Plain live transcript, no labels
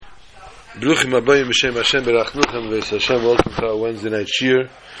Bruchim Abayim B'Shem Hashem Berachnuchem V'es Hashem. Welcome to our Wednesday night shir.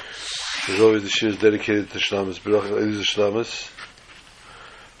 As always, the shir is dedicated to Shlamis. Baruch Eliezer Shlamis.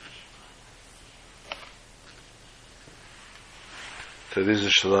 To Eliezer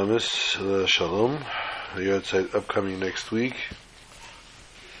Shlamis. Shalom. The yard site upcoming next week.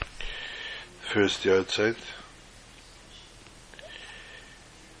 First yard site.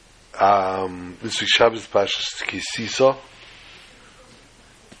 This week's Shabbos Pashas Ki Sisa.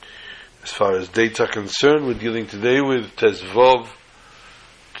 As far as dates are concerned, we're dealing today with Tezvov.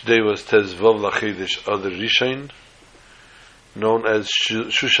 Today was Tezvov Lachidish Adar Rishain, known as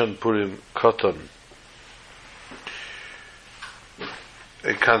Shushan Purim Katan.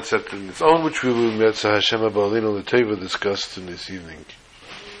 A concept in its own, which we will Metzah Hashem Abalino L'Teva discuss in this evening.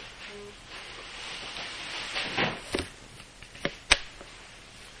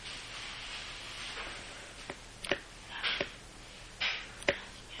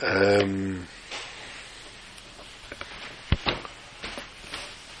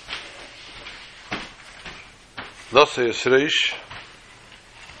 Nasa Yisreish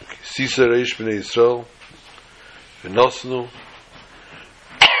Sisa Reish B'nei Yisrael V'nosnu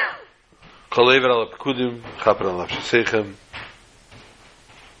Kol Ever Al HaPekudim Chaper Al Nafshesechem.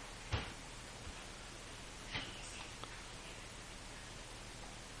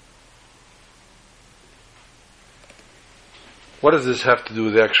 What does this have to do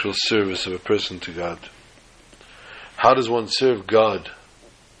with the actual service of a person to God? How does one serve God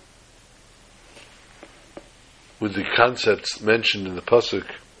with the concepts mentioned in the pasuk,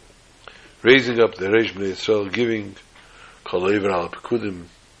 raising up the Reish B'nei Yisrael, giving Kol Ever Al HaPekudim,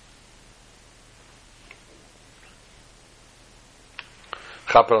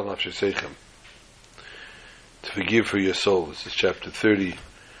 Chaper Al Nafshesechem, to forgive for your soul. This is chapter 30,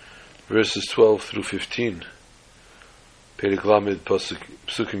 verses 12 through 15. Perek Lamed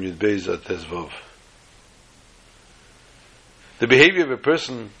Psukim Yud Beis Ad Tezvov. The behavior of a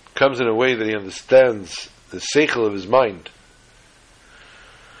person comes in a way that he understands the seichel of his mind,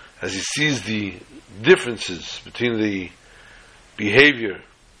 as he sees the differences between the behavior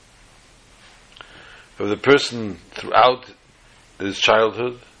of the person throughout his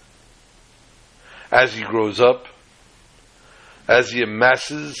childhood, as he grows up, as he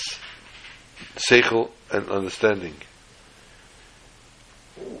amasses seichel and understanding.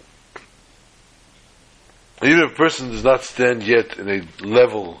 Even if a person does not stand yet in a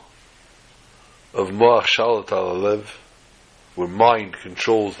level of Moach Shalat Al Alev, where mind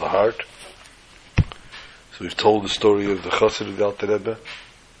controls the heart. So we've told the story of the Chassid of the Alter Rebbe,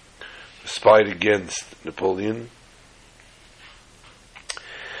 who spied against Napoleon.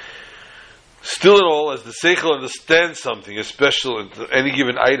 Still in all, as the Seichel understands something, especially any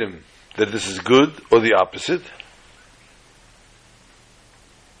given item, that this is good or the opposite,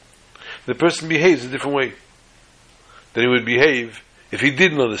 the person behaves a different way than he would behave if he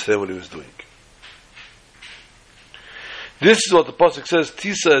didn't understand what he was doing. This is what the pasuk says,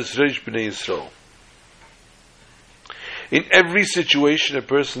 Tisa es Reish B'nei Yisrael. In every situation a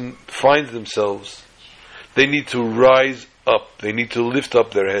person finds themselves, they need to rise up, they need to lift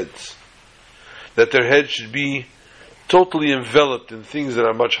up their heads. That their head should be totally enveloped in things that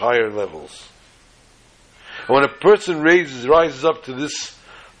are much higher levels. And when a person rises up to this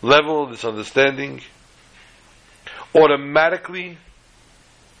level, this understanding, automatically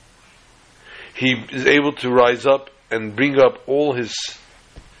he is able to rise up and bring up all his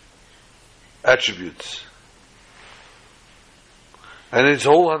attributes and his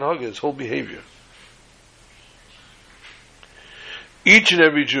whole hanhaga, his whole behavior. Each and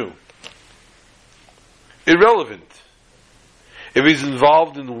every Jew, irrelevant if he's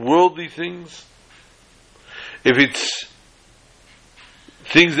involved in worldly things, if it's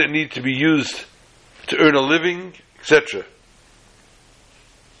things that need to be used to earn a living, etc.,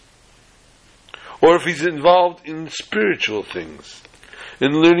 or if he's involved in spiritual things,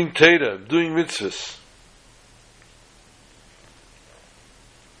 in learning Torah, doing mitzvahs.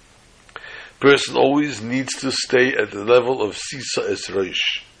 Person always needs to stay at the level of Sisa es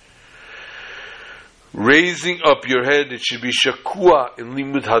Reish. Raising up your head, it should be shakua in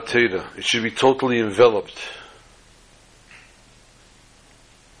limud ha-Torah. It should be totally enveloped.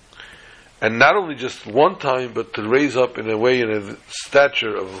 And not only just one time, but to raise up in a way, in a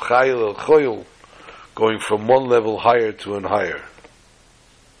stature of Chayil al-Choyil, going from one level higher to an higher.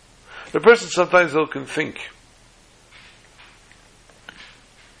 The person sometimes can think,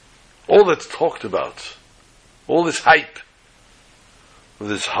 all that's talked about, all this hype of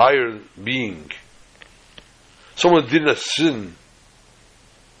this higher being, someone did a sin.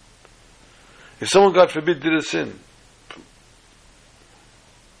 If someone, God forbid, did a sin,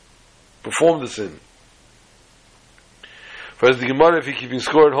 performed the sin. For as the Gemara, if you're keeping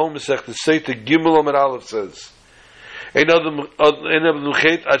score at home, the Seita Gimel Amar Aleph says, a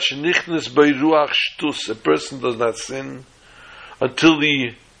person does not sin until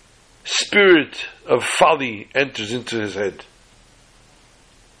the spirit of folly enters into his head.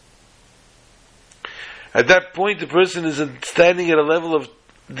 At that point, the person is standing at a level of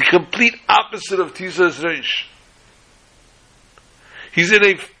the complete opposite of Tisas Reish. He's in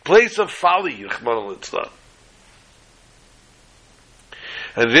a place of folly,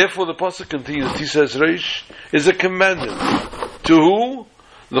 and therefore the pasuk continues, Tisas Reish is a commandment. To who?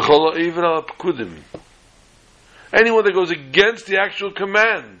 L'chol ha'ivra al pekudim. Anyone that goes against the actual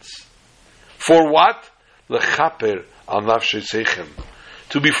commands. For what? L'chaper al nafshei seichem.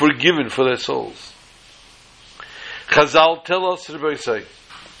 To be forgiven for their souls. Chazal tell us, Rabbi say,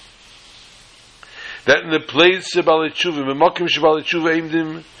 that in the place of Balei Tshuva, Memokim Shebalei Tshuva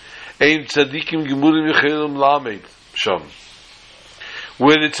Eimdim, Eim Tzadikim Gemurim Yechelim Lamed, Sham.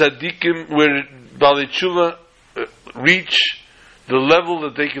 Where the Tzadikim, where Balei Tshuva reach the level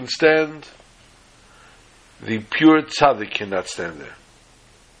that they can stand, the pure Tzadik cannot stand there.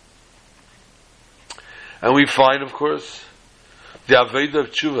 And we find, of course, the Aveda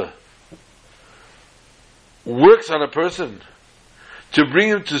of Tshuva works on a person to bring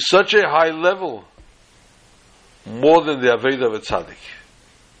him to such a high level, more than the Aveda of a Tzaddik.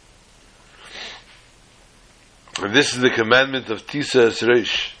 And this is the commandment of Tisas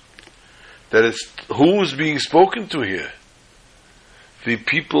Reish. That is, who's being spoken to here? The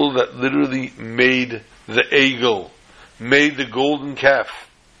people that literally made the Egel, made the golden calf.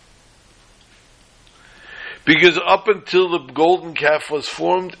 Because up until the golden calf was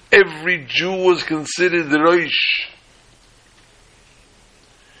formed, every Jew was considered the Reish.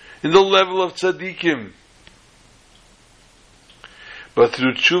 In the level of Tzadikim. But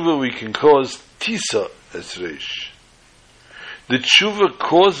through tshuva we can cause tisa as reish. The tshuva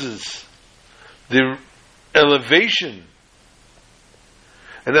causes the elevation.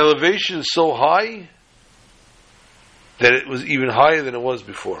 An elevation so high that it was even higher than it was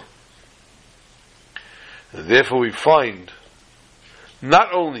before. And therefore we find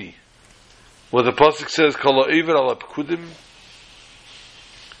not only what the pasuk says, Kol ha'ivra al pekudim,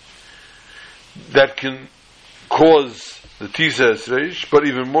 that can cause the Tisas Reish, but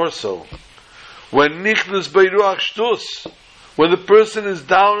even more so, when Nichnas Beiruach Shtus, when the person is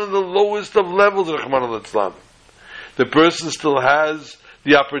down in the lowest of levels, Rahman al-Islam, the person still has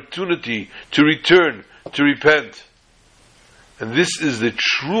the opportunity to return, to repent. And this is the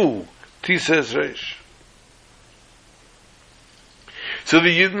true Tisas Reish. So the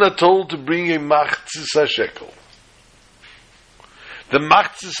Yidden are told to bring a Machzis HaShekel. The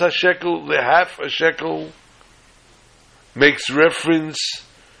Machzis HaShekel, the half a shekel, makes reference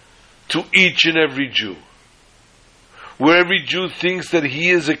to each and every Jew. Where every Jew thinks that he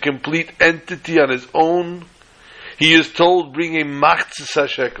is a complete entity on his own, he is told, bring a Machzis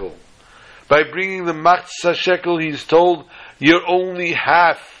HaShekel. By bringing the Machzis HaShekel, he is told, you're only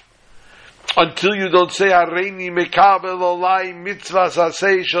half. Until you don't say, Hareini mekabel olai mitzvahs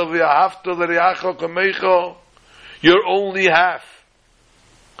hasei shel v'ahavta l'reacho kamecho, you're only half.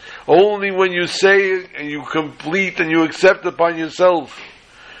 Only when you say it and you complete and you accept upon yourself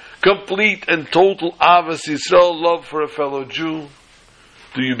complete and total Avas Yisrael, love for a fellow Jew,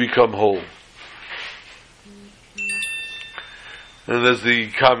 do you become whole. And as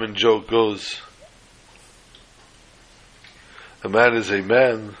the common joke goes, a man is a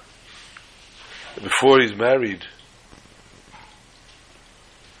man before he's married.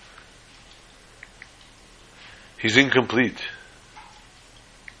 He's incomplete.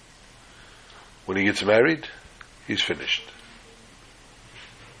 When he gets married, he's finished.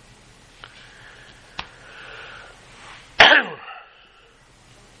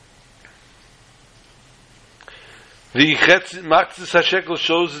 The Machzis HaShekel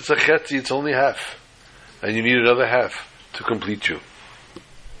shows it's a chetzi, it's only half. And you need another half to complete you.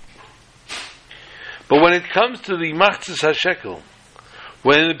 But when it comes to the Machzis HaShekel,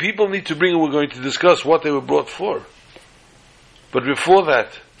 when the people need to bring, we're going to discuss what they were brought for. But before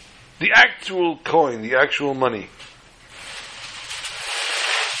that, the actual coin, the actual money.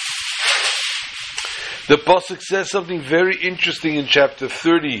 The Pasuk says something very interesting in chapter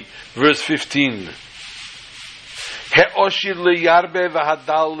 30, verse 15.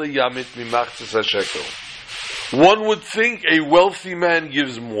 One would think a wealthy man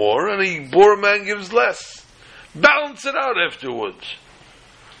gives more and a poor man gives less. Balance it out afterwards.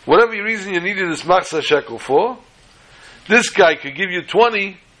 Whatever reason you needed this Machzis HaShekel for, this guy could give you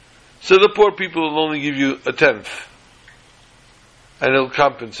 20, so the poor people will only give you a tenth. and he'll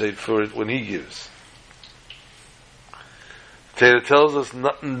compensate for it when he gives. Torah tells us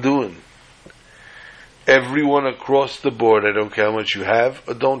nothing doing. Everyone across the board, I don't care how much you have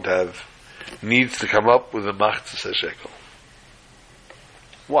or don't have, needs to come up with a machzas shekel.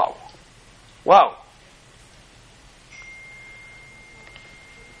 Wow. Wow.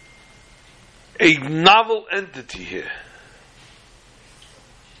 A novel entity here.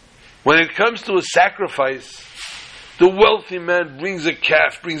 When it comes to a sacrifice, the wealthy man brings a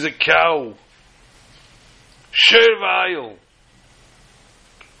calf, brings a cow, shervayil.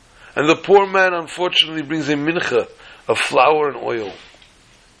 And the poor man, unfortunately, brings a mincha of flour and oil.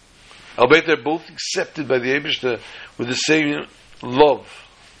 Albeit they're both accepted by the Eibishter with the same love.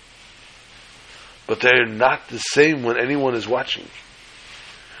 But they're not the same when anyone is watching.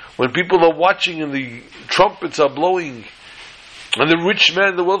 When people are watching and the trumpets are blowing, and the rich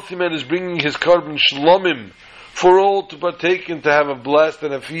man, the wealthy man, is bringing his carbon shlomim for all to partake and to have a blast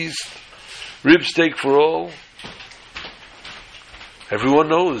and a feast, rib steak for all, everyone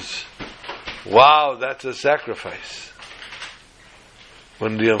knows, wow, that's a sacrifice.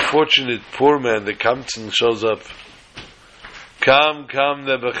 When the unfortunate poor man, the kamtzen, shows up, come,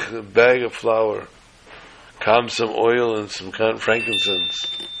 the bag of flour, come some oil and some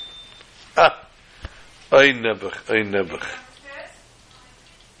frankincense. Oy nebuch.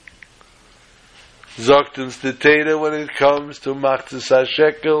 Sagt uns the Torah, when it comes to machzas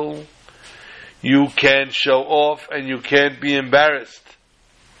shekel, you can't show off and you can't be embarrassed.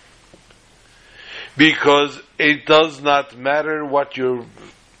 Because it does not matter what your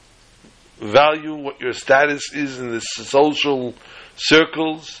value, what your status is in the social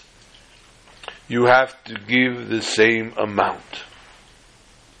circles, you have to give the same amount.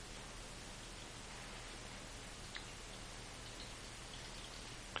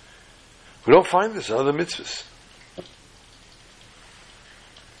 We don't find this in other mitzvahs.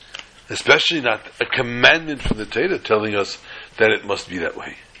 Especially not a commandment from the Torah telling us that it must be that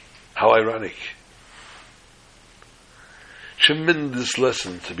way. How ironic. Tremendous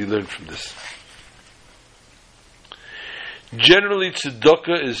lesson to be learned from this. Generally,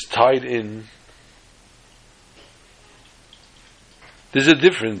 tzedakah is tied in. There's a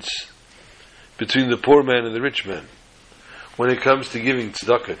difference between the poor man and the rich man when it comes to giving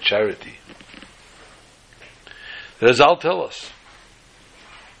tzedakah, charity. As I'll tell us.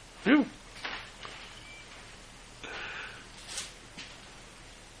 You.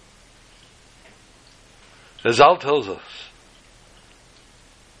 As Al tells us,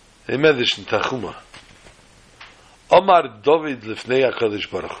 in Medrash in Tachuma, Omar David lifnei HaKadosh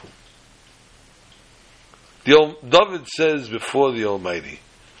Baruch Hu. David says before the Almighty,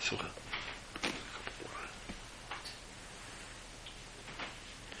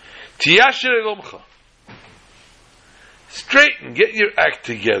 Tiyasher elomcha. Straighten, get your act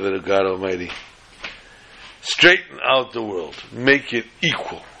together, God Almighty. Straighten out the world. Make it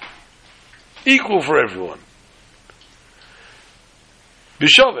equal. Equal for everyone.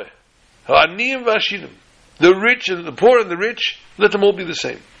 Bishove. Ha'aniyim v'ashirim. The rich and the poor and the rich, let them all be the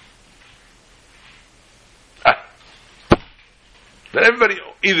same. Let everybody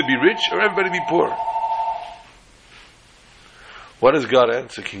either be rich or everybody be poor. What does God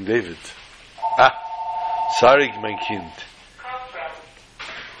answer King David? Sorry, my kind.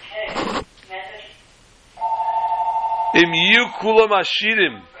 Im yu kulam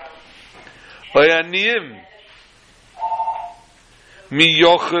ashirim v'yaniyim mi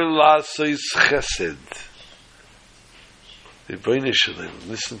yochel la'asos chesed.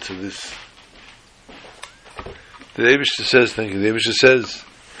 Listen to this. The Eibishter says, thank you. The Eibishter says,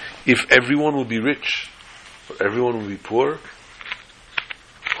 if everyone will be rich, or everyone will be poor,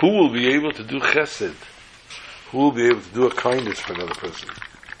 who will be able to do chesed? Who will be able to do a kindness for another person?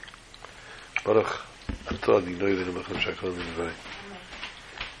 Baruch atah Adonai Eloheinu melech haolam shekol v'nivray.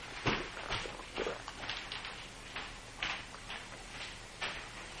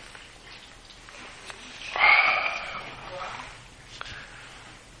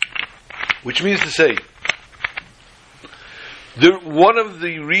 Which means to say, one of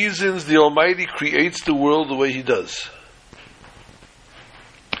the reasons the Almighty creates the world the way He does,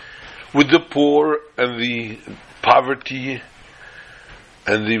 with the poor and the poverty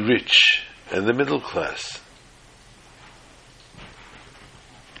and the rich and the middle class.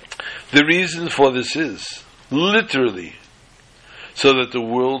 The reason for this is, literally, so that the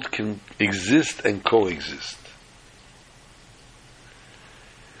world can exist and coexist.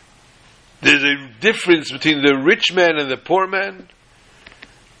 There's a difference between the rich man and the poor man.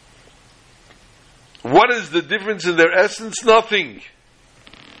 What is the difference in their essence? Nothing.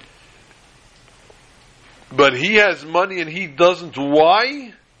 but he has money and he doesn't.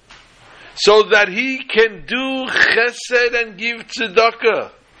 Why? So that he can do chesed and give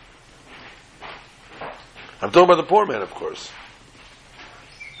tzedakah. I'm talking about the poor man, of course.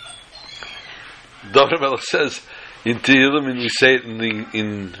 David Melech says in Tehillim, and we say it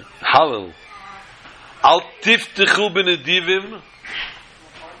in Hallel, Al tiftechu b'nedivim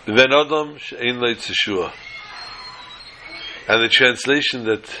v'en adam she'ein lo tzeshua. And the translation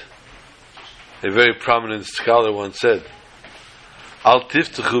that a very prominent scholar once said, Al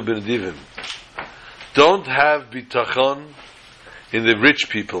tiftechu b'nedivim. Don't have bitachon in the rich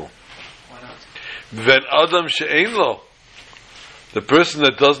people. V'en adam she'ein lo. The person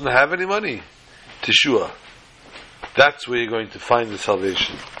that doesn't have any money. Teshua. That's where you're going to find the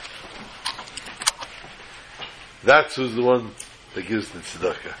salvation. That's who's the one that gives the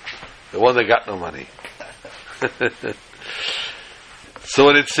tzedakah. The one that got no money. So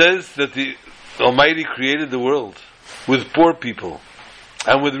when it says that the Almighty created the world with poor people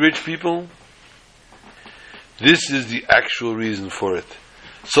and with rich people, this is the actual reason for it.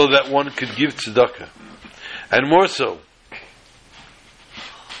 So that one could give tzedakah. And more so,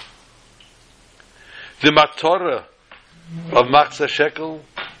 the matorah of Machzah Shekel,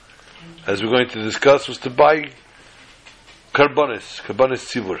 as we're going to discuss, was to buy karbanis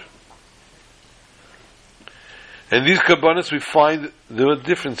tzivur. And these karbanis, we find there are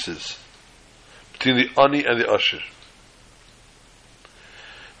differences between the ani and the usher.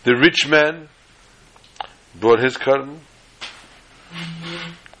 The rich man brought his karban.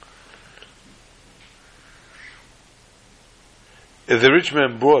 If the rich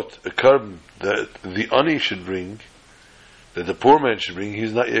man brought a karban that the ani should bring, that the poor man should bring,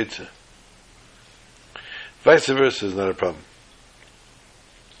 he's not yetzer. Vice versa is not a problem.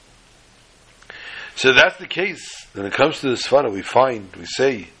 So that's the case. When it comes to the Svara, we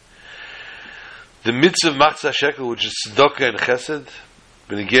say, the mitzvah of Machzah Shekel, which is tzedakah and chesed,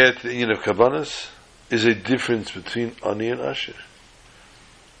 when you get to the union of karbanos, is a difference between ani and asher.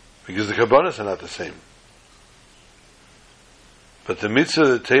 Because the karbanos are not the same. But the mitzvah of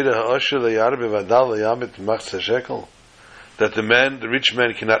the Teira ha'asher le'yarbe v'adal le'yamit Machzah Shekel, that the rich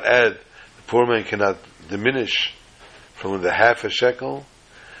man cannot add, the poor man cannot diminish from the half a shekel,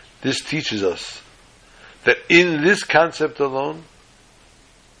 this teaches us that in this concept alone,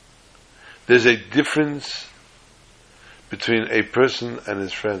 there's a difference between a person and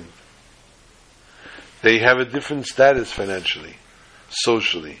his friend. They have a different status financially,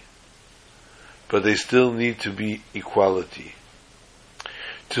 socially, but they still need to be equality.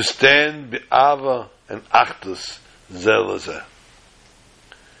 To stand be'ava and achdus zelazeh,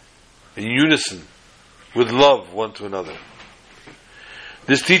 in unison, with love one to another.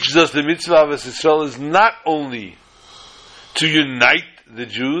 This teaches us the mitzvah of Yisrael is not only to unite the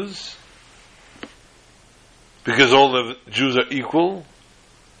Jews, because all the Jews are equal.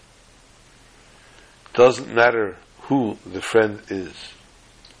 Doesn't matter who the friend is.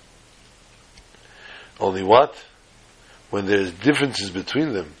 Only what? When there's differences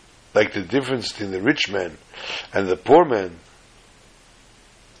between them, like the difference between the rich man and the poor man,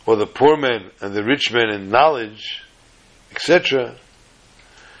 or the poor man and the rich man in knowledge, etc.,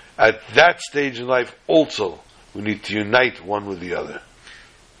 at that stage in life also we need to unite one with the other.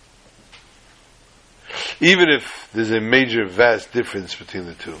 Even if there's a major, vast difference between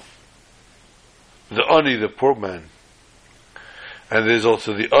the two. The ani, the poor man, and there's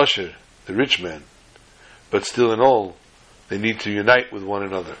also the usher, the rich man, but still in all, they need to unite with one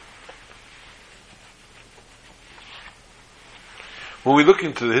another. When we look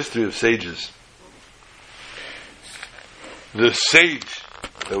into the history of sages, the sage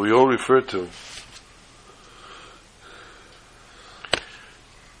that we all refer to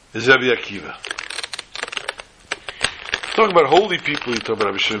is Rabbi Akiva. Talking about holy people, you talk about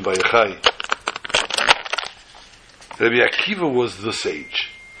Rabbi Shimon Bar Yochai. Rabbi Akiva was the sage.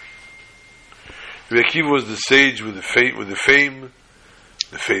 Rabbi Akiva was the sage with the fame,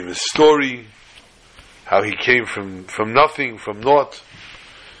 the famous story, how he came from nothing, from naught.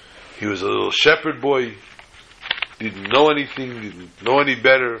 He was a little shepherd boy, didn't know anything, didn't know any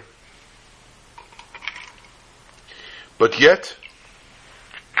better. But yet,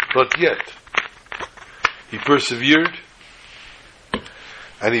 he persevered,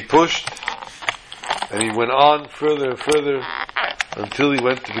 and he pushed, and he went on further and further, until he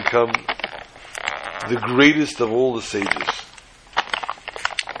went to become the greatest of all the sages.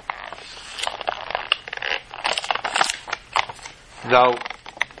 Now,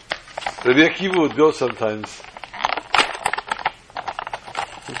 Rabbi Akiva would go sometimes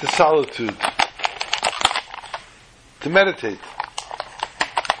into solitude to meditate,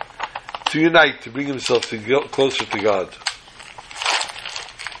 to unite, to bring himself to go closer to God.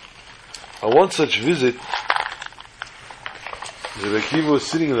 On one such visit, Rabbi Akiva was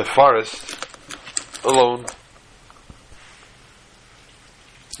sitting in the forest, alone.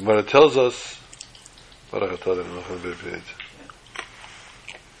 But it tells us,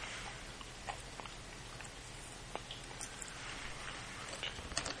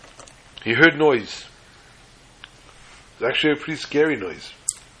 he heard noise. It's actually a pretty scary noise.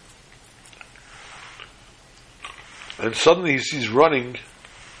 And suddenly he sees running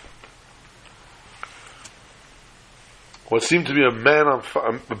what seemed to be a man on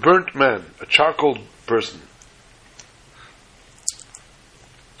fire, a burnt man, a charcoal person.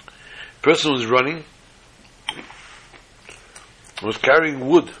 The person was running, was carrying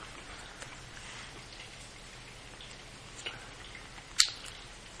wood.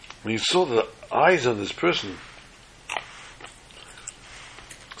 When you saw the eyes on this person,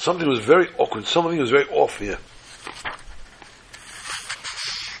 something was very awkward, something was very off here.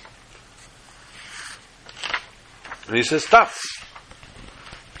 And he says, "Stop.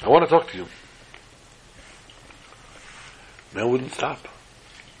 I want to talk to you." Man wouldn't stop.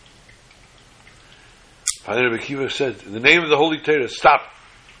 Finally, Rabbi Akiva said, "In the name of the Holy Torah, stop."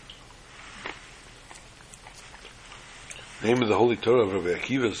 The name of the Holy Torah of Rabbi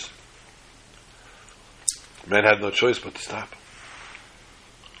Akiva's. Man had no choice but to stop.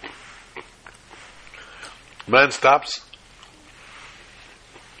 Man stops.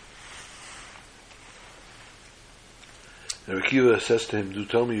 Rabbi Akiva says to him, "Do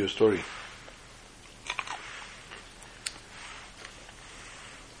tell me your story."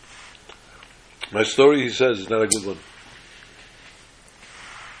 My story, he says, is not a good one.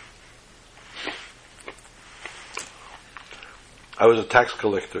 I was a tax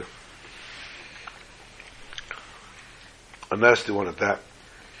collector. A nasty one at that.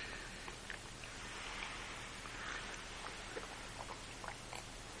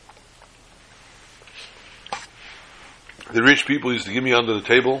 The rich people used to give me under the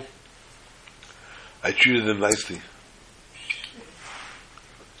table. I treated them nicely.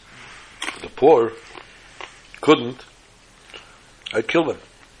 The poor couldn't. I'd kill them.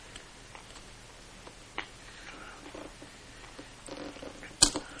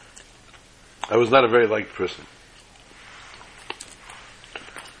 I was not a very liked person.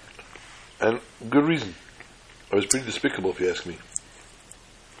 And good reason. I was pretty despicable, if you ask me.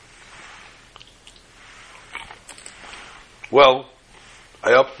 Well,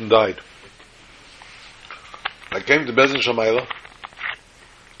 I upped and died. I came to Beis Din Shamayla.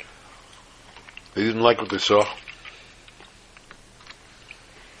 They didn't like what they saw.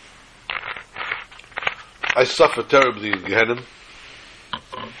 I suffered terribly in Gehenna.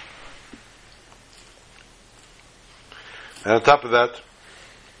 And on top of that,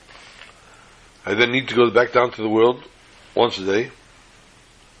 I then need to go back down to the world once a day.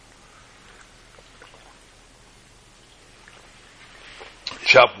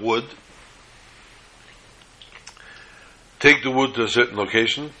 Chop wood. Take the wood to a certain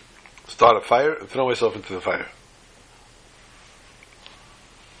location. Start a fire and throw myself into the fire.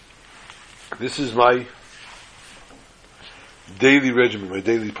 This is my daily regimen, my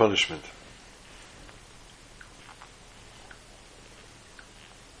daily punishment.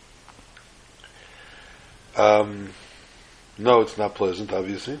 No, it's not pleasant,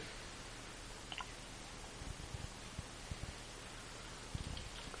 obviously.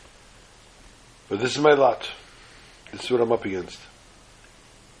 But this is my lot. This is what I'm up against.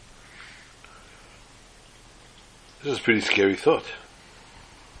 This is a pretty scary thought.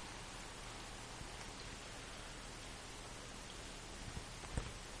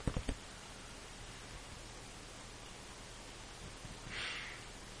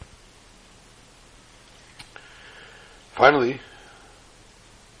 Finally,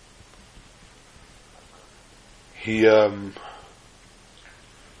 he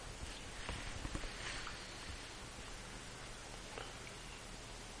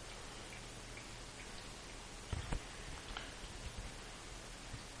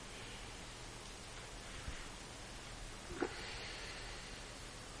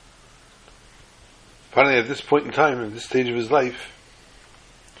finally, at this point in time, in this stage of his life,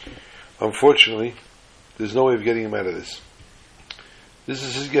 unfortunately, there's no way of getting him out of this. This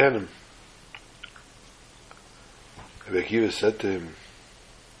is his Gehenna. Rabbi Akiva said to him,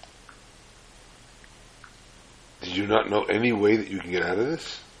 "Did you not know any way that you can get out of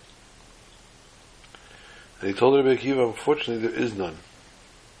this?" And he told Rabbi Akiva, "Unfortunately, there is none.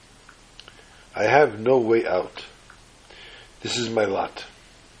 I have no way out. This is my lot."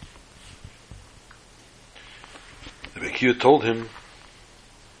 Rabbi Akiva told him,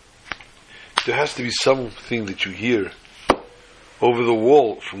 there has to be something that you hear over the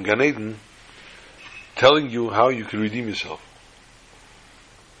wall from Gan Eden telling you how you can redeem yourself.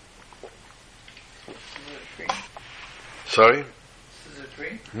 Sorry? This is a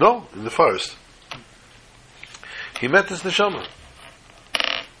tree? No, in the forest. He met this neshama.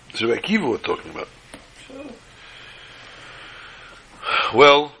 It's Rebbe Akiva we're talking about. Sure.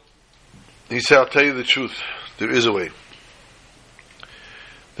 Well, he said, I'll tell you the truth. There is a way.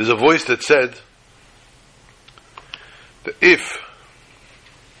 There's a voice that said that if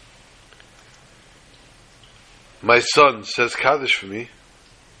my son says Kaddish for me,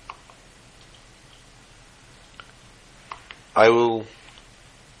 I will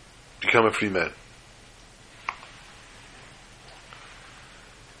become a free man.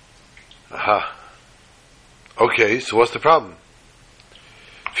 Aha. Okay, so what's the problem?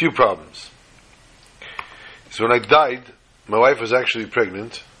 Few problems. So when I died, my wife was actually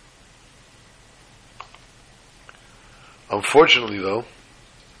pregnant. Unfortunately, though,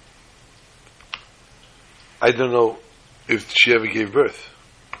 I don't know if she ever gave birth.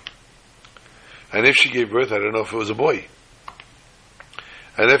 And if she gave birth, I don't know if it was a boy.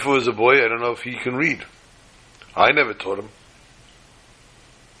 And if it was a boy, I don't know if he can read. I never taught him.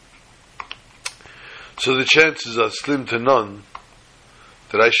 So the chances are slim to none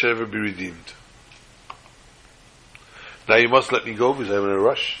that I should ever be redeemed. Now you must let me go because I'm in a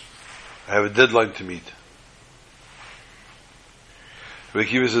rush. I have a deadline to meet. Rebbe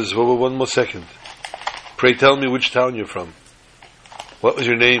Akiva says, well, one more second. Pray tell me which town you're from. What was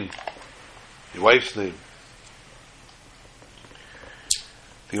your name? Your wife's name.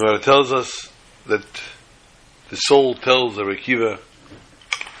 The Gemara tells us that the soul tells Rebbe Akiva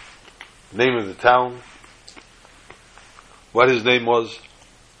the name of the town, what his name was,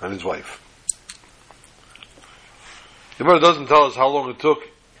 and his wife. The Gemara doesn't tell us how long it took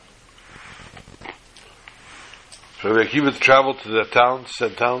for Rebbe Akiva to travel to that town,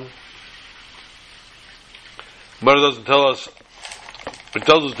 said town. The Gemara doesn't tell us, it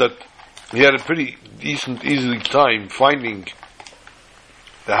tells us that he had a pretty decent, easy time finding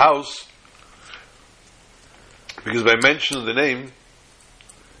the house, because by mention of the name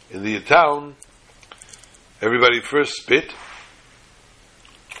in the town, everybody first spit,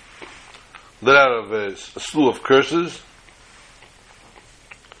 let out of a slew of curses,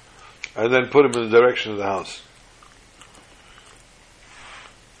 and then put him in the direction of the house.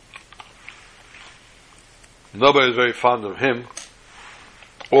 Nobody is very fond of him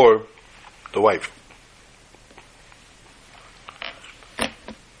or the wife.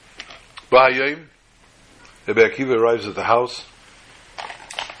 Ba'ayim, Rebbe Akiva arrives at the house.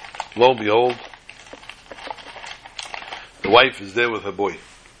 Lo and behold, the wife is there with her boy.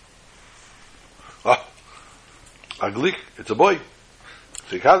 Ah, Aglik, it's a boy.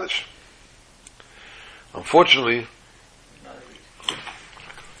 Say Kaddish. Unfortunately,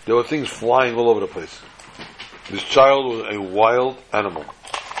 there were things flying all over the place. This child was a wild animal.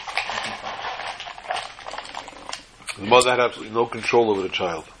 The mother had absolutely no control over the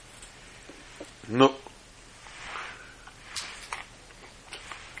child. No.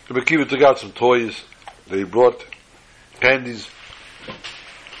 Rebbe Akiva took out some toys that he brought, candies,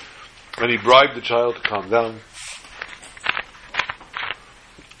 and he bribed the child to calm down.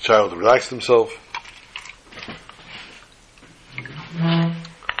 The child relaxed himself. And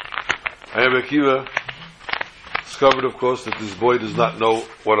Rebbe Akiva discovered, of course, that this boy does not know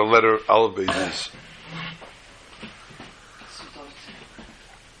what a letter Aleph Beis is.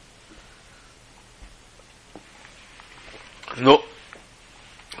 No.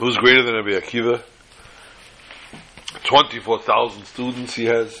 Who's greater than Rebbe Akiva? 24,000 students he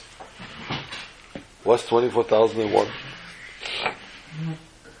has. What's 24,001?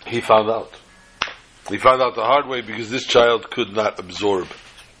 He found out. He found out the hard way because this child could not absorb.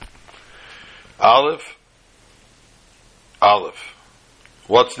 Aleph.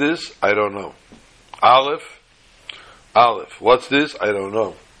 What's this? I don't know. Aleph. What's this? I don't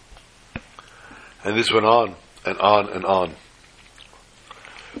know. And this went on and on and on.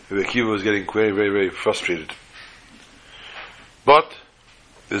 Rebbe Akiva was getting very, very, very frustrated. But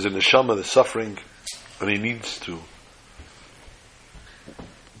there's a neshama that's suffering, and he needs to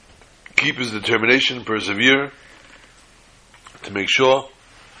keep his determination, persevere, to make sure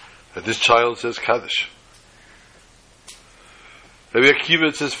that this child says Kaddish. Rebbe Akiva,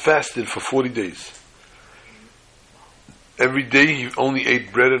 it says, fasted for 40 days. Every day he only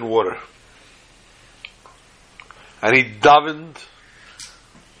ate bread and water. And he davened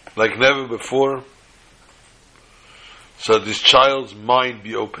like never before, so this child's mind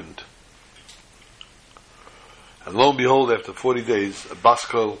be opened. And lo and behold, after 40 days, a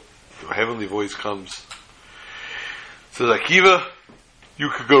baskol a heavenly voice comes. It says, Akiva, you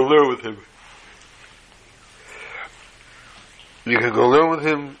could go learn with him. You can go learn with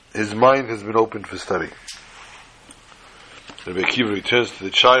him. His mind has been opened for study. Rabbi Akiva returns to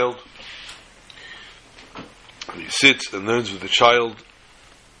the child. And he sits and learns with the child.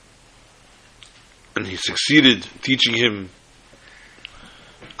 And he succeeded teaching him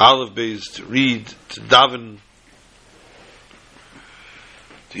Aleph Beis, to read, to daven,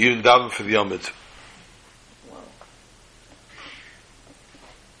 to even daven for the Yomid.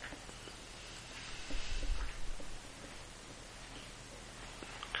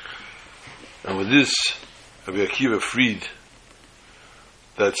 And with this, Rabbi Akiva freed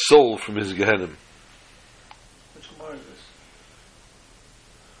that soul from his Gehenna. Which Gemara is this?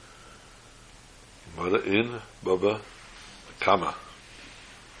 Gemara in Baba Kama.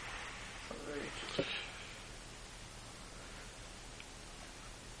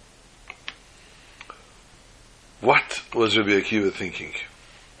 What was Rabbi Akiva thinking?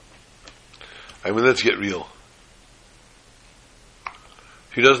 I mean, let's get real.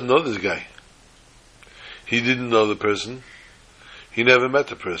 He doesn't know this guy. He didn't know the person. He never met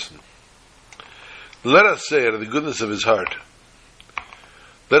the person. Let us say, out of the goodness of his heart,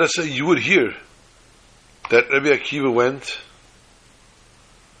 let us say you would hear that Rabbi Akiva went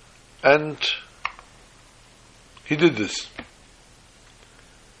and he did this.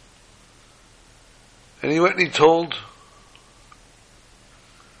 And he went and he told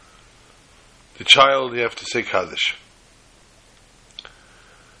the child, you have to say Kaddish.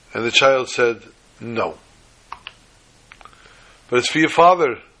 And the child said, no. But it's for your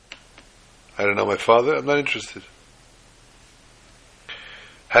father. I don't know my father, I'm not interested.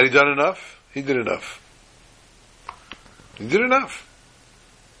 Had he done enough? He did enough. He did enough.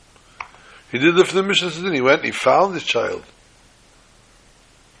 He did the Mishnah Siddur. He went and he found his child.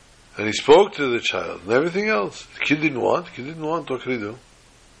 And he spoke to the child and everything else. The kid didn't want, what could he do?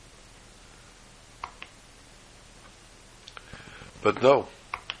 But no.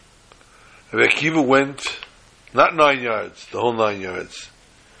 Rabbi Akiva went not 9 yards, the whole 9 yards.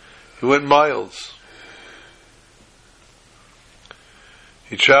 He went miles.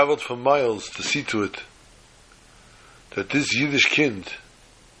 He traveled for miles to see to it that this Yiddish kind,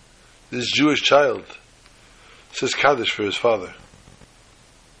 this Jewish child, says Kaddish for his father.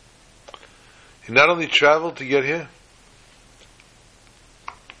 He not only traveled to get here,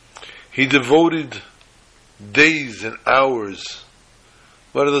 he devoted days and hours.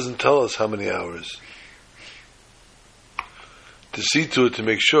 But it doesn't tell us how many hours. To see to it, to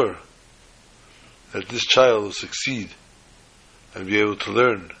make sure that this child will succeed and be able to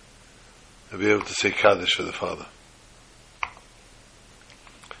learn and be able to say Kaddish for the father.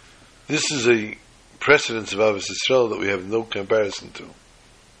 This is a precedence of Ahavas Yisrael that we have no comparison to.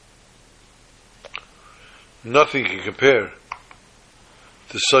 Nothing can compare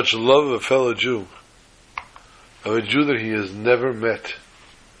to such love of a fellow Jew, of a Jew that he has never met,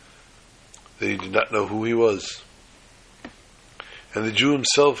 that he did not know who he was. And the Jew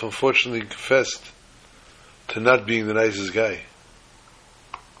himself unfortunately confessed to not being the nicest guy.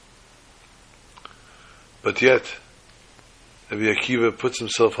 But yet, Rabbi Akiva puts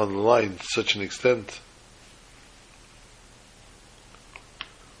himself on the line to such an extent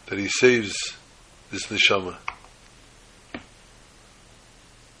that he saves this neshama.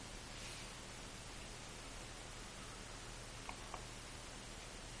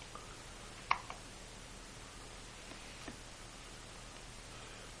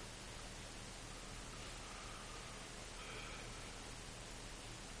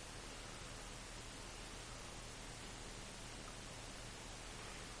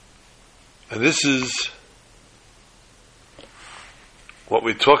 And this is what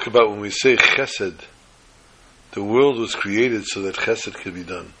we talk about when we say chesed. The world was created so that chesed could be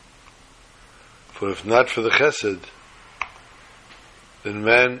done. For if not for the chesed, then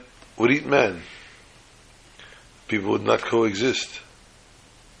man would eat man. People would not coexist.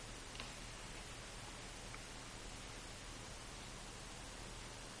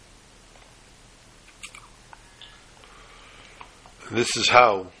 And this is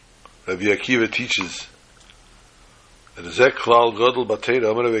how Rabbi Akiva teaches that Zeh klal gadol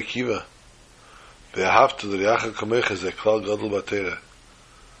b'Torah. Amar Rabbi Akiva, ve'ahavta l'reacha kamecha, zeh klal gadol b'Torah.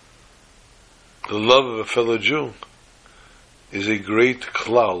 The love of a fellow Jew is a great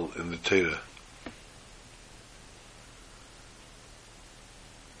klal in the Torah.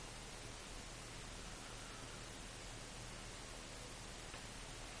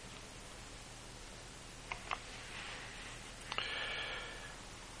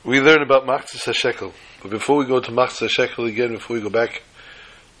 We learn about Machzas HaShekel. But before we go to Machzas HaShekel again, before we go back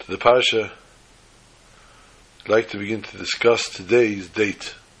to the Parsha, I'd like to begin to discuss today's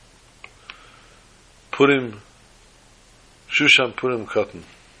date. Purim, Shushan Purim Katan.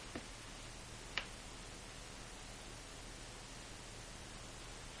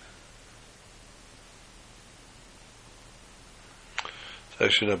 It's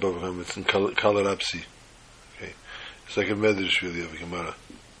actually not Bava, it's in Kalarapsi. Okay. It's like a Medrash really of a Gemara.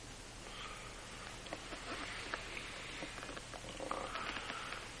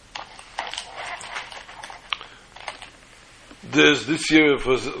 This year,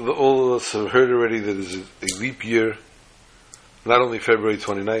 all of us have heard already that is a leap year, not only February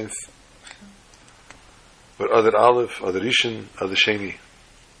 29th, but Adar Aleph, Adar Rishon, Adar Sheni,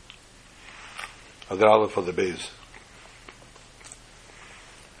 Adar Aleph, Adar Beis.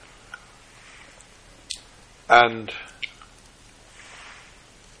 And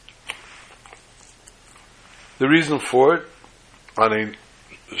the reason for it, on a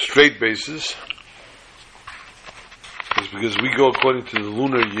straight basis, is because we go according to the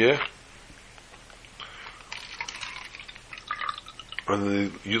lunar year,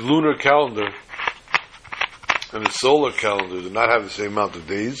 and the lunar calendar and the solar calendar do not have the same amount of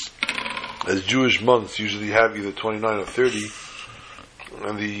days, as Jewish months usually have either 29 or 30,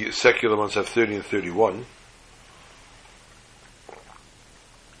 and the secular months have 30 and 31.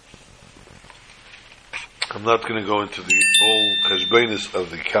 I'm not going to go into the whole kashbainis of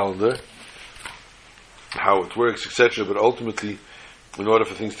the calendar, how it works, etc., but ultimately, in order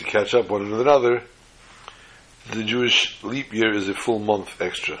for things to catch up one another, the Jewish leap year is a full month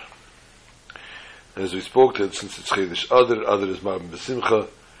extra. And as we spoke that since it's Chedesh Adar is Ma'am B'Simcha.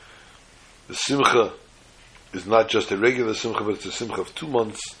 The Simcha is not just a regular Simcha, but it's a Simcha of 2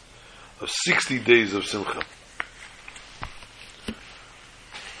 months, of 60 days of Simcha.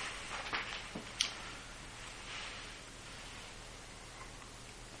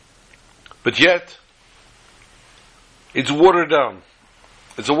 But yet, it's watered down.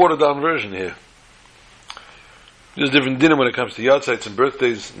 It's a watered down version here. There's different dinner when it comes to yahrzeits and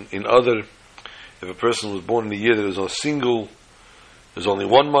birthdays. In other, if a person was born in a year that is a single, there's only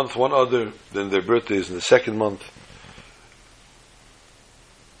 1 month, one other, then their birthday is in the second month.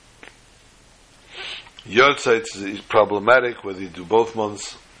 Yahrzeits is problematic whether you do both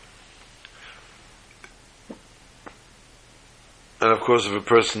months. And of course, if a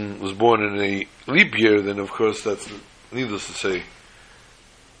person was born in a leap year, then of course that's needless to say,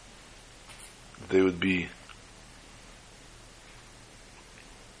 they would be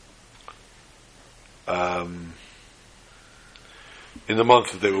in the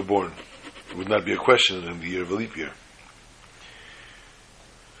month that they were born. It would not be a question in the year of a leap year.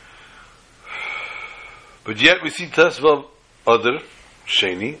 But yet we see Tesvav Adar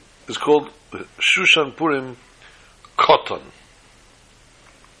Sheni is called Shushan Purim Katan.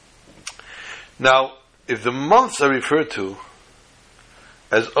 Now, if the months are referred to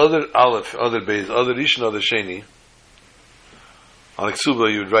as Adar Aleph, Adar Beis, Adar Rishon, Adar Sheni, on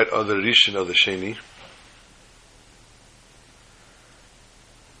Ksuba you would write Adar Rishon, Adar Sheni.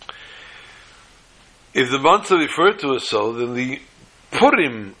 If the months are referred to as so, then the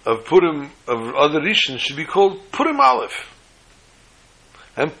Purim of Adar Rishon should be called Purim Aleph,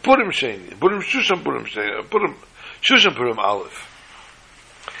 and Purim Sheni, Purim Shushan Purim Sheni, Purim Shushan Purim Aleph.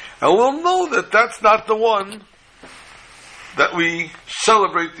 And we'll know that that's not the one that we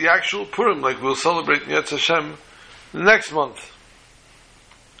celebrate the actual Purim, like we'll celebrate Yetz Hashem next month.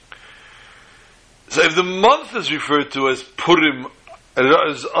 So if the month is referred to as Purim,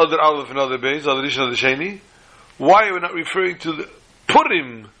 as Adar Aleph and Adar Beis, Adar Rishon, Adar Sheni, why are we not referring to the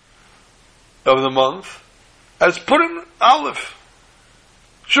Purim of the month as Purim Aleph?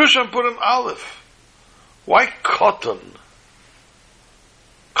 Shushan Purim Aleph. Why Katan?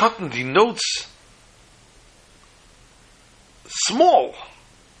 Katan denotes small.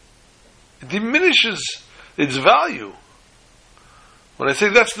 It diminishes its value. When I say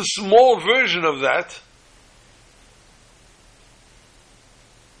that's the small version of that,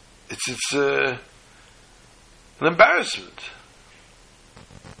 it's an embarrassment.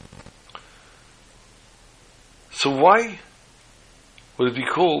 So why would it be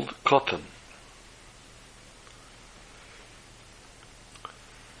called Katan?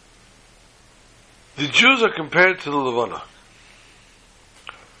 The Jews are compared to the Levana.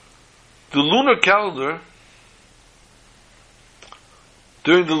 The lunar calendar,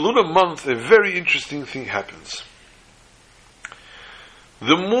 during the lunar month, a very interesting thing happens.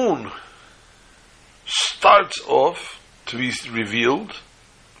 The moon starts off to be revealed,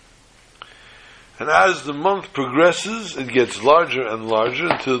 and as the month progresses, it gets larger and larger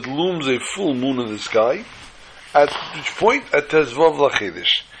until it looms a full moon in the sky, at which point, at Tezvav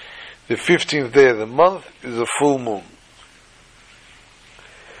Lachedesh. the 15th day of the month is a full moon.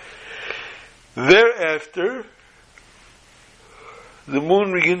 Thereafter, the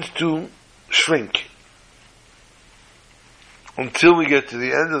moon begins to shrink until we get to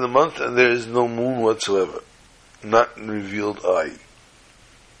the end of the month and there is no moon whatsoever, not in revealed eye.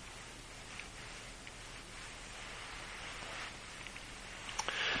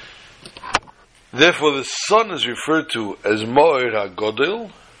 Therefore, the sun is referred to as Mo'er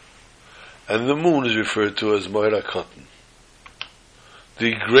HaGodel, and the moon is referred to as Mo'er HaKatan.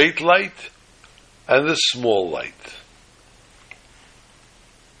 The great light and the small light.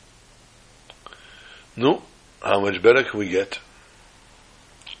 No, how much better can we get?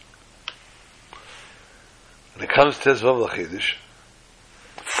 When it comes to Tezvav L'Chedesh,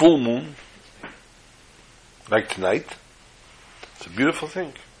 full moon, like tonight, it's a beautiful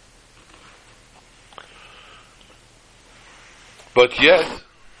thing. But yet,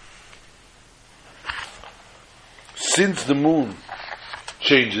 since the moon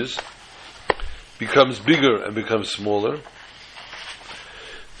changes, becomes bigger and becomes smaller,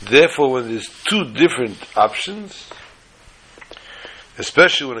 therefore when there's two different options,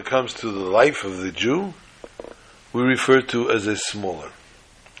 especially when it comes to the life of the Jew, we refer to as a smaller.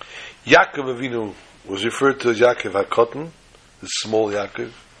 Yaakov Avinu was referred to as Yaakov HaKatan, the small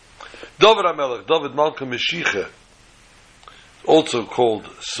Yaakov. David HaMelech, David Malka Meshicha, also called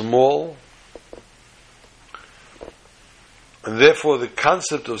small, and therefore the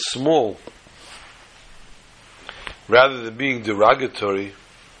concept of small, rather than being derogatory,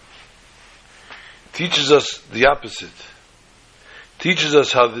 teaches us the opposite. Teaches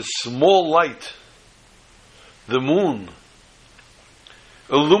us how this small light, the moon,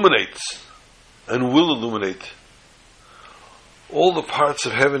 illuminates and will illuminate all the parts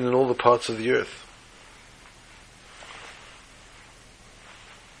of heaven and all the parts of the earth.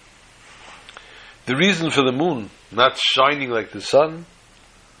 The reason for the moon not shining like the sun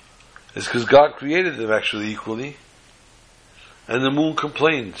is because God created them actually equally, and the moon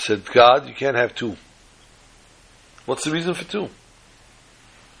complained, said, God, you can't have two. What's the reason for two?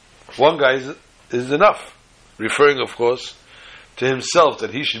 One guy is enough, referring, of course, to himself,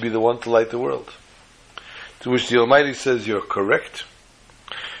 that he should be the one to light the world. To which the Almighty says, you're correct,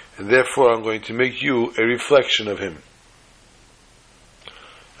 and therefore I'm going to make you a reflection of Him.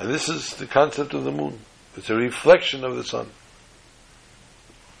 And this is the concept of the moon. It's a reflection of the sun.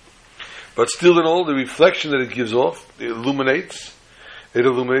 But still in all, the reflection that it gives off, it illuminates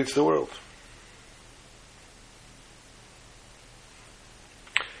the world.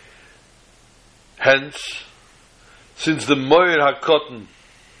 Hence, since the Mo'er HaKatan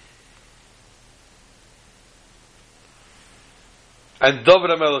and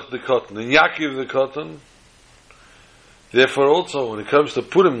David HaMelech the Katan and Yaakov the Katan, therefore also when it comes to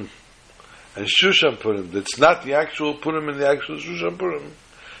Purim and Shushan Purim, that's not the actual Purim and the actual Shushan Purim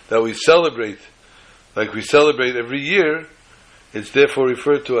that we celebrate like we celebrate every year, it's therefore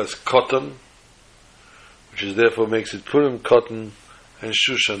referred to as Katan, which is therefore makes it Purim Katan and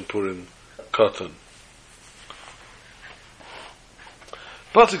Shushan Purim Katan.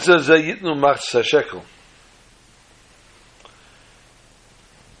 Pasuk says, Zayitnu Machs HaShekel.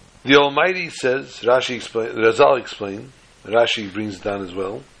 The Almighty says, Razal explained, Rashi brings it down as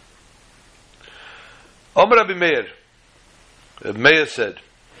well. Omer Rabbi Meir, Meir said,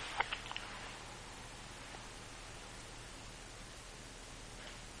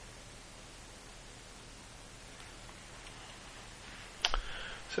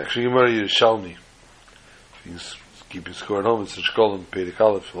 it's actually Gemara Yerushalmi. He's keeping score at home. It's in Shkolim, Perek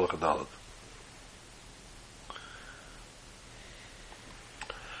Aleph, Halacha Dalet.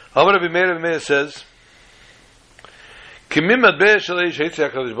 Amar Rabbi Meir says, Kimim adbeh shalei sheitzi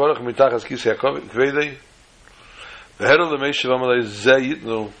HaKadosh Baruch Hu mitachas kisei Yaakov kvedei v'hero l'meish v'amalei zeh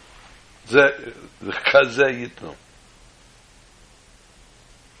yitnu kazeh yitnu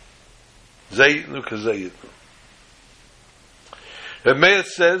zeh yitnu kazeh yitnu. Rabbi Meir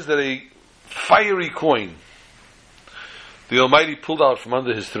says that a fiery coin the Almighty pulled out from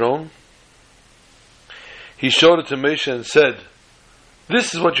under His throne. He showed it to Moshe and said,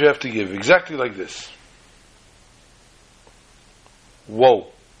 this is what you have to give, exactly like this. Whoa.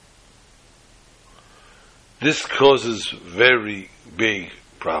 This causes very big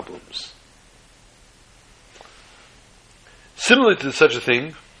problems. Similar to such a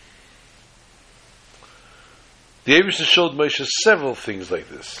thing, the Eibusha showed Moshe several things like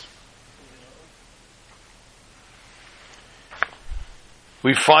this.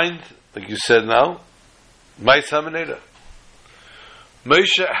 We find, like you said now, Ma'is HaMeneda.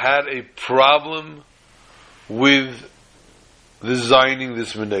 Moshe had a problem with designing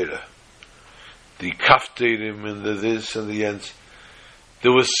this Meneda. the kafterim and the this and the ends.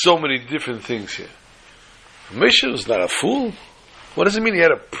 There was so many different things here. Moshe was not a fool. What does it mean he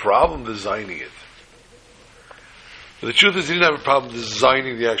had a problem designing it? But the truth is he didn't have a problem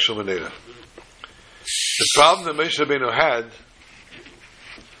designing the actual Menorah. The problem that Moshe Rabbeinu had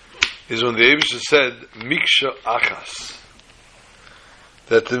is when the Eibusha said, Miksha Achas,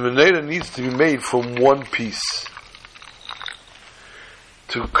 that the Menorah needs to be made from one piece.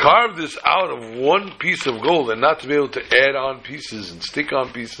 To carve this out of one piece of gold and not to be able to add on pieces and stick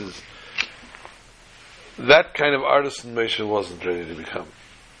on pieces, that kind of artisan Moshe wasn't ready to become.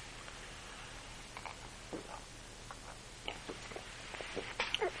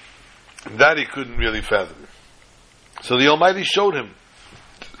 That he couldn't really fathom. So the Almighty showed him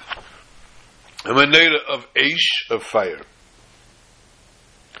a Menorah of Eish, of fire.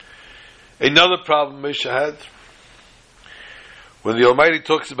 Another problem Moshe had, when the Almighty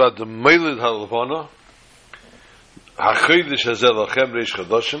talks about the Meilid HaLevana, HaChodesh Hazeh Lachem Reish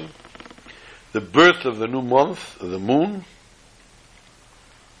Chadoshim, the birth of the new month, the moon,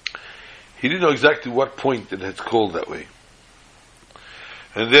 he didn't know exactly what point it had called that way.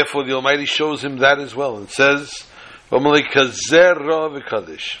 And therefore the Almighty shows him that as well, and says, V'amalei Kazeh Ra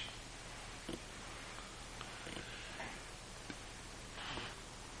V'Kadesh.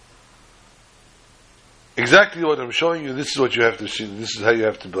 Exactly what I'm showing you, this is what you have to see, this is how you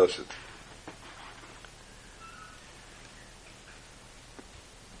have to bless it.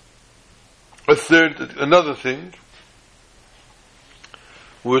 Another thing,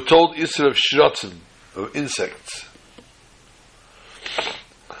 we're told Isra of Shiratzim, of insects.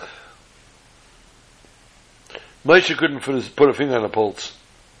 Moshe couldn't put a finger on a pulse.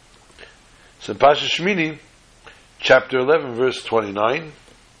 So in Pasha Shmini, chapter 11, verse 29,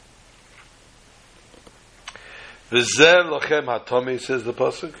 V'zeh lochem hatomei, says the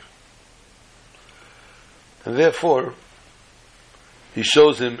pasuk, and therefore he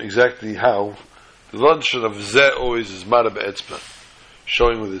shows him exactly how. The lashon of zeh always is marab etzba,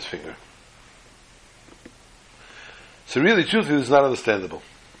 showing with his finger. So really, truthfully, this is not understandable.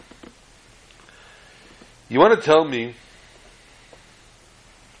 You want to tell me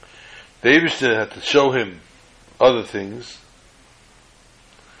the Eibusha had to show him other things?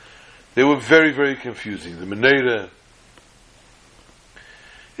 They were very, very confusing. The Menorah,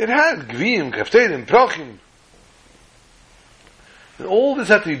 it had Gvim, Kafterim, Prochim. And all this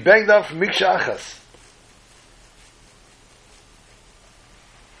had to be banged out from Miksha Achas.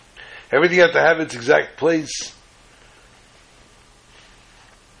 Everything had to have its exact place.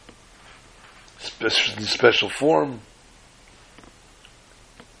 Special form.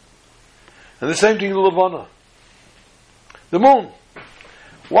 And the same thing in the Levana. The moon.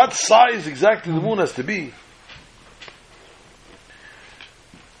 What size exactly the moon has to be?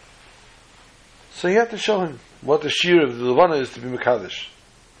 So you have to show him what the shear of the Levana is to be Mekadesh.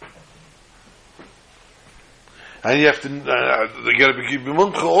 And you have to get a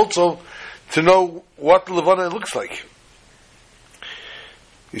B'muncha also to know what the Levana looks like.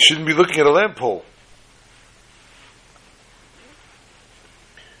 You shouldn't be looking at a lamp pole.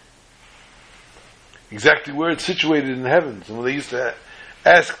 Exactly where it's situated in the heavens. And when they used to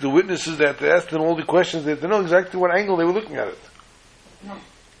ask the witnesses, they had to ask them all the questions, they had to know exactly what angle they were looking at it. No.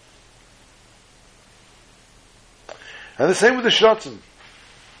 And the same with the shratzim,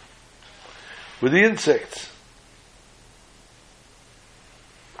 with the insects.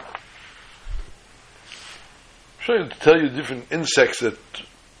 I'm trying to tell you different insects that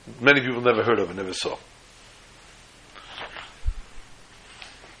many people never heard of and never saw.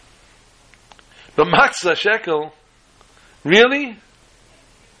 The matzah shekel, really?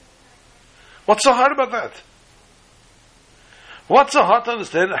 What's so hard about that? What's so hard to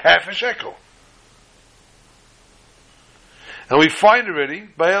understand? Half a shekel. And we find already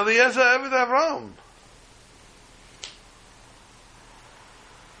by Eliezer Eved Avram.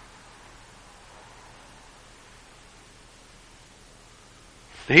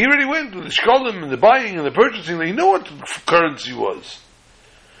 He already went with the shkolim and the buying and the purchasing. He knew what the currency was.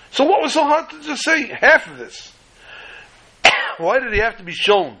 So what was so hard to just say half of this? Why did he have to be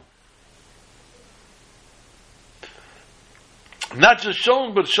shown? Not just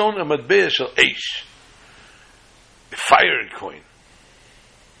shown, but shown a matbeah shel eish, a fiery coin.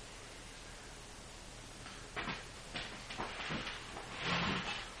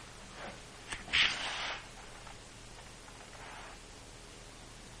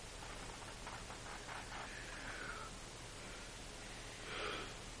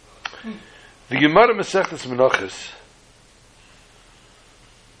 The Gemara Masechtas Menachos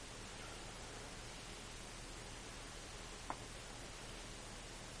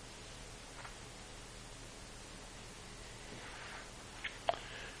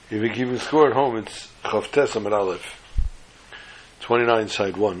If you're keeping score at home, it's Chavtes Amar Aleph, 29,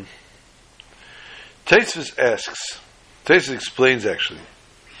 side 1. Tosfos asks, Tosfos explains actually,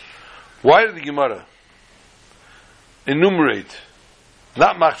 why did the Gemara enumerate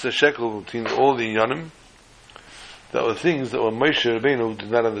not Machzah Shekel between all the Inyanim that were things that were Moshe Rabbeinu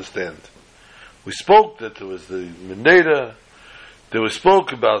did not understand? We spoke that there was the Meneda, there was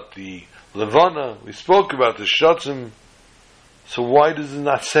spoke about the Levana, we spoke about the Shotzim. So why does it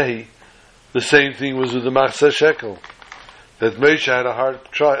not say the same thing was with the Machzah Shekel? That Moshe had a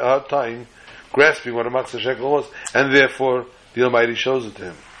hard time grasping what a Machzah Shekel was, and therefore the Almighty shows it to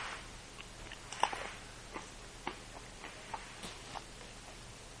him.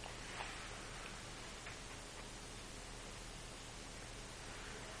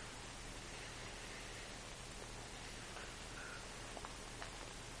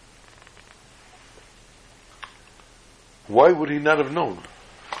 Why would he not have known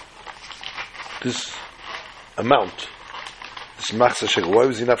this amount, this Machzah Shekel? Why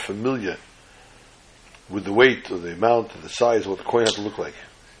was he not familiar with the weight or the amount or the size, what the coin had to look like?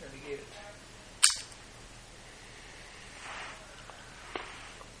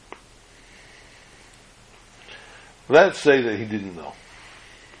 Let's say that he didn't know.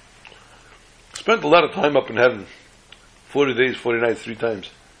 Spent a lot of time up in heaven, 40 days, 40 nights, 3 times.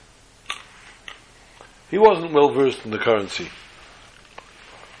 He wasn't well versed in the currency.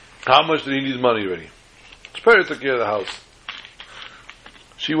 How much did he need money already? His parents took care of the house.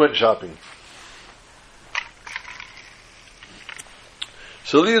 She went shopping.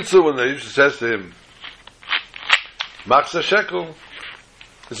 So the Yitzhak, when the Yisrael says to him, Machzah Shekel,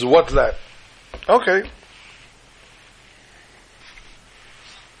 he says, what's that? Okay.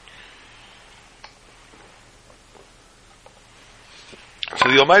 So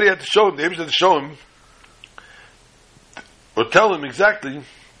the Almighty had to show him, the Yisrael had to show him, or tell him exactly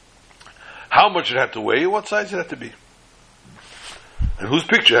how much it had to weigh and what size it had to be. And whose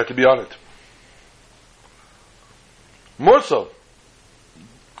picture had to be on it. More so,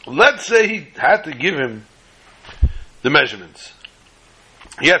 let's say he had to give him the measurements.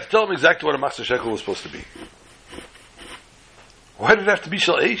 He had to tell him exactly what a Machzah Shekel was supposed to be. Why did it have to be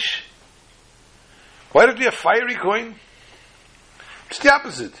Shel Eish? Why did it be a fiery coin? It's the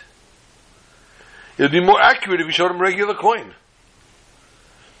opposite. It would be more accurate if you showed him a regular coin.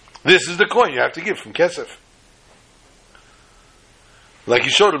 This is the coin you have to give from Kesef. Like you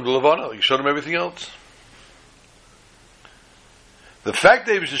showed him the Levana, like you showed him everything else. The fact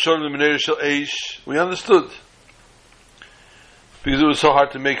that he showed him the Menera Shel Eish, we understood. Because it was so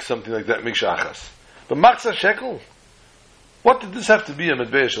hard to make something like that, make Shachas. But Machzah Shekel, what did this have to be a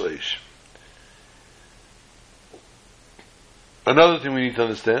Medbeya Shel Eish? Another thing we need to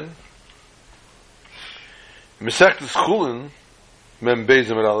understand, Masechtas Chulin, Mem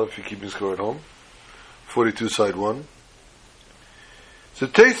Beis Amar Aleph, if you keep score at home, 42 side 1. So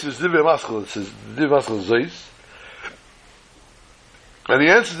Tosfos Divrei Maskil, it says Divrei Maskil Zois, and he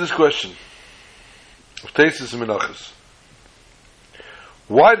answers this question of Tosfos and Menachos.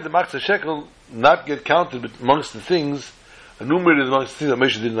 Why did the Machzah Shekel not get counted amongst the things, enumerated amongst the things that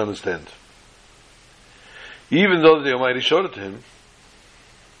Moshe didn't understand? Even though the Almighty showed it to him,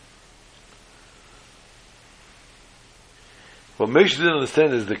 what Moshe didn't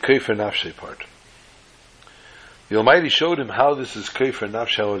understand is the Keifer Nafshe part. The Almighty showed him how this is Keifer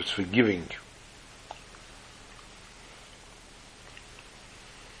Nafshe, how it's forgiving.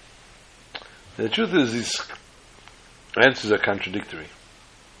 The truth is, these answers are contradictory.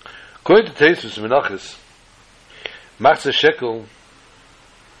 According to Tosfos and Menachos, Machzah Shekel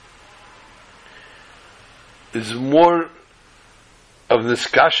is more of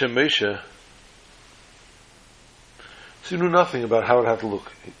Niskasha Moshe. So he knew nothing about how it had to look.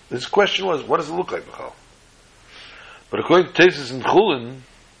 His question was, what does it look like, Bechal? But according to Tosfos and Chulin,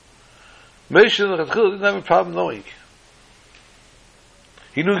 Moshe didn't have a problem knowing.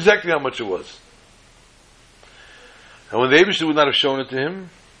 He knew exactly how much it was. And when the Eibishter would not have shown it to him,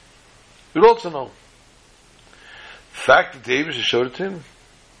 he would also know. The fact that the Eibishter showed it to him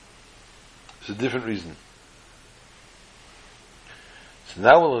is a different reason. So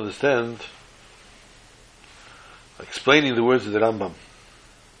now we'll understand, explaining the words of the Rambam,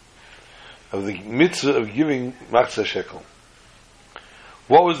 of the mitzvah of giving Machzah Shekel.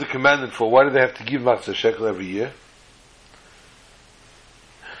 What was the commandment for? Why did they have to give Machzah Shekel every year?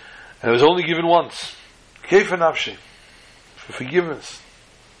 And it was only given once. Keifer Nafshi, for forgiveness.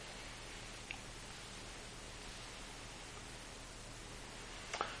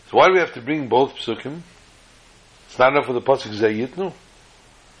 So why do we have to bring both psukim? It's not enough for the pasuk Zayitnu.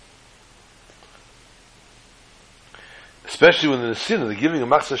 Especially when the sin of the giving of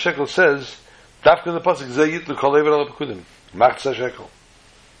Machzah Shekel says, Dafka in the pasuk Zeh Yitlu Kol Eiver Al Pekudim, Machzah Shekel.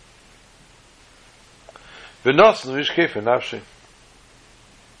 V'nosnu ish kefer nafshi.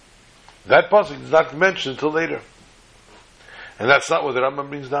 That pasuk is not mentioned until later, and that's not what the Rambam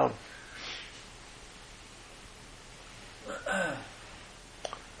brings down.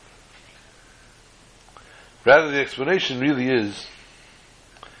 Rather, the explanation really is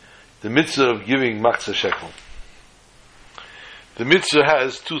the mitzvah of giving Machzah Shekel. The mitzvah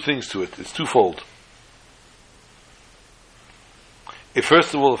has two things to it. It's twofold.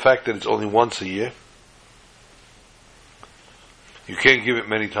 First of all, the fact that it's only once a year. You can't give it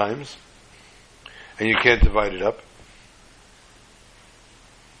many times, and you can't divide it up.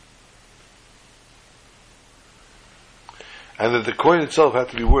 And that the coin itself had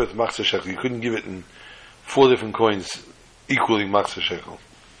to be worth Machzah Shekel. You couldn't give it in 4 different coins equaling Machzah Shekel.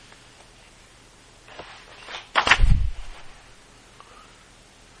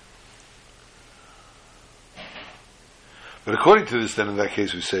 But according to this, then, in that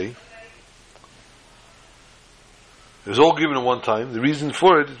case, we say, it was all given at one time. The reason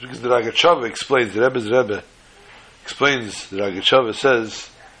for it is because the Rogatchover explains, the Rebbe's Rebbe explains, the Rogatchover says,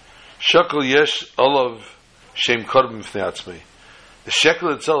 Shekel yesh olav shem korban b'fnei atzmei. The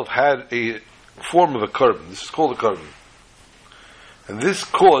shekel itself had a form of a korban. This is called a korban. And this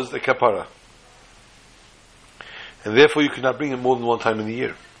caused a kapara. And therefore you could not bring it more than one time in the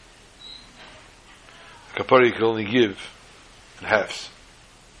year. A kapara you could only give in halves.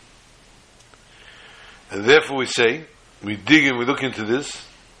 And therefore we say, we dig and we look into this,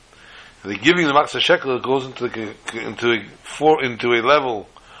 and the giving the Machzah Shekel goes into a level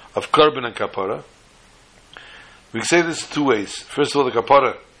of korban and kapara. We can say this 2 ways. First of all, the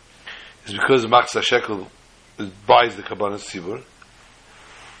kapara is because the Machzah Shekel buys the Kabbanas Tzibur,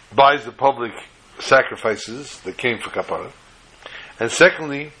 buys the public sacrifices that came for kapara. And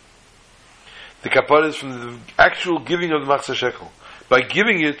secondly, the kapara is from the actual giving of the Machzah Shekel. By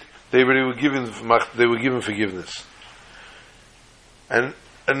giving it, they were given forgiveness. And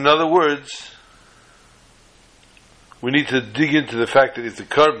in other words, we need to dig into the fact that it's a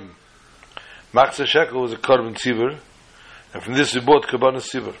korban. Machzah Shekel was a korban tzibur, and from this we bought Kabbanas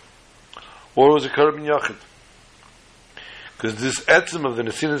Tzibur. Or it was a korban yachid. Because this etzem of the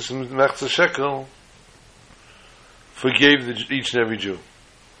Nesinas Machzah Shekel forgave each and every Jew.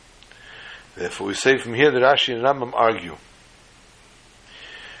 Therefore we say from here that Rashi and Rambam argue.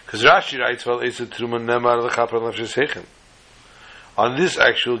 Because Rashi writes, well, it's a truman nemar l'chaper nafshes hechem. On this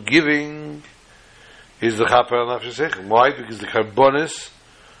actual giving is the chaper nafshes hechem. Why? Because the karbonis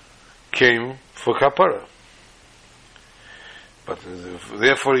came for kapara. But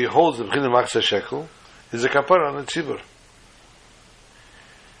therefore he holds the b'china Machzah Shekel is a kapara on the tzibur.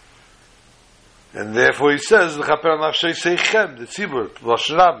 And therefore he says the chaper nafshes hechem, the tzibur,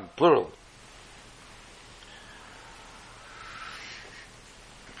 lashon plural.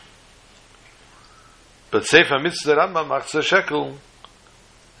 But Sefer Mitzvah Rambam Machzah Shekel,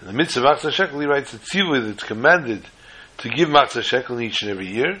 in the Mitzvah Machzah Shekel, he writes a tzivui that's commanded to give Machzah Shekel each and every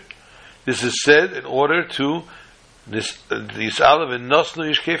year. This is said in order to this Yis'alav and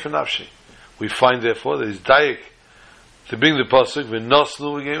Nosnu Yishkei Nafshi. We find therefore that it's daik to bring the pasuk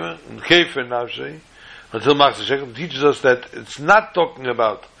v'Nosnu Yishkei and Kefer Nafshi until Machzah Shekel teaches us that it's not talking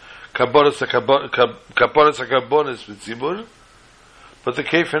about kaparas hakabonis v'tzibur, but the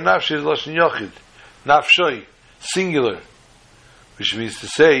Kefer Nafshi is lashon yochid. Nafshoy, singular, which means to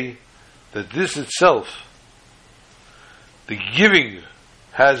say that this itself, the giving,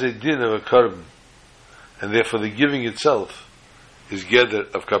 has a din of a korban, and therefore the giving itself is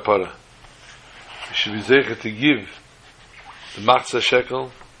geder of kapara. You should be zeicher to give the Machzah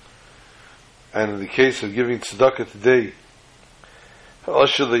Shekel, and in the case of giving tzedakah today,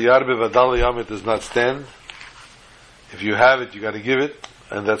 Osher the Yarbe Vadal Yamit does not stand. If you have it, you got to give it,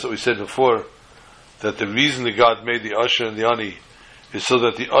 and that's what we said before. That the reason that God made the usher and the ani is so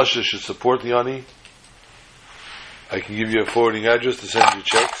that the usher should support the ani. I can give you a forwarding address to send you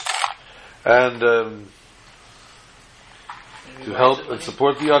checks, and to help and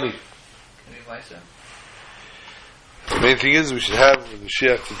support the ani. The main thing is we should have the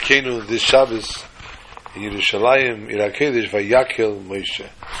Mashiach Tzidkenu this Shabbos in Yerushalayim, Irakedesh Vayakel Moshe.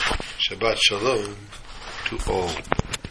 Shabbat Shalom to all.